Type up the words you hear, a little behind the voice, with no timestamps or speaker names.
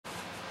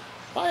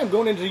Hi, I'm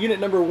going into unit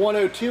number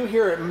 102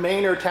 here at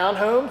Manor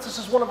Townhomes. This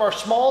is one of our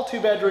small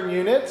 2-bedroom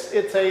units.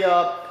 It's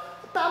about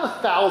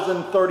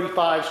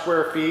 1,035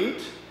 square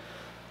feet.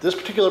 This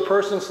particular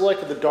person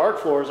selected the dark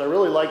floors. I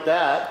really like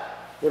that.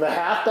 We have a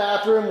half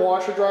bathroom.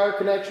 Washer dryer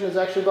connection is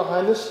actually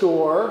behind this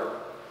door.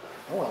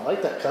 Oh, I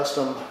like that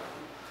custom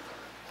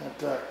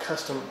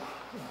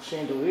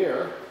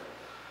chandelier.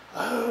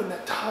 Oh, and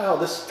that tile.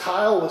 This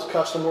tile was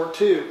custom work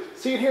too.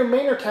 See it here,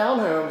 Manor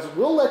Townhomes.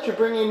 We'll let you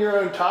bring in your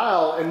own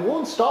tile and we'll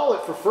install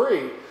it for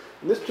free.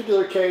 In this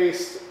particular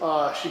case,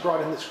 she brought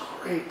in this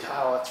great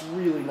tile. It's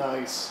really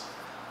nice.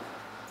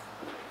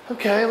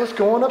 Okay, let's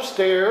go on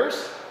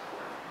upstairs.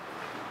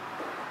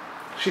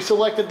 She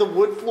selected the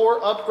wood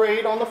floor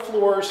upgrade on the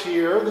floors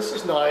here. This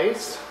is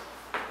nice.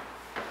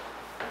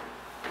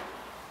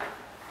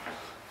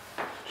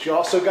 She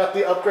also got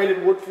the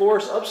upgraded wood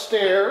floors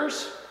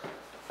upstairs.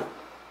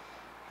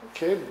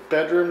 Okay,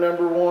 bedroom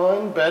number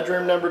 1,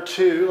 bedroom number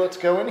 2. Let's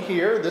go in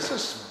here. This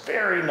is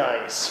very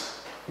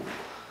nice.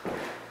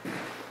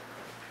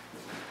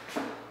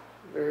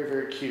 Very,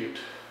 very cute.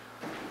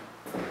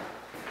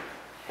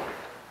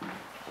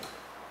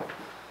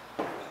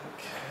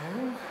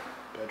 Okay,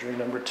 bedroom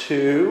number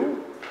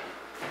 2.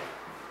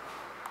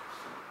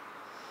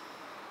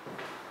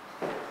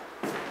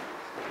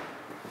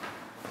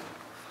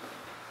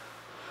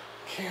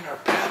 Okay, in our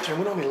bathroom,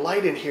 we don't have any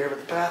light in here,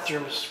 but the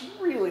bathroom is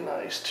really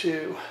nice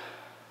too.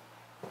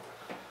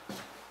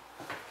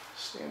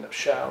 Stand-up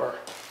shower.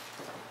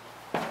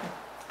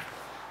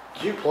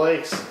 Cute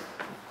place.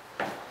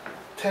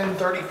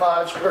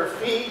 1,035 square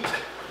feet.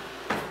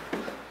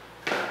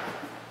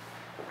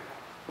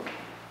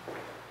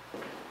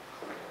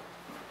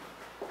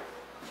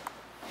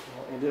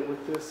 I'll end it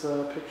with this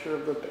picture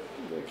of the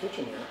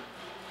kitchen here.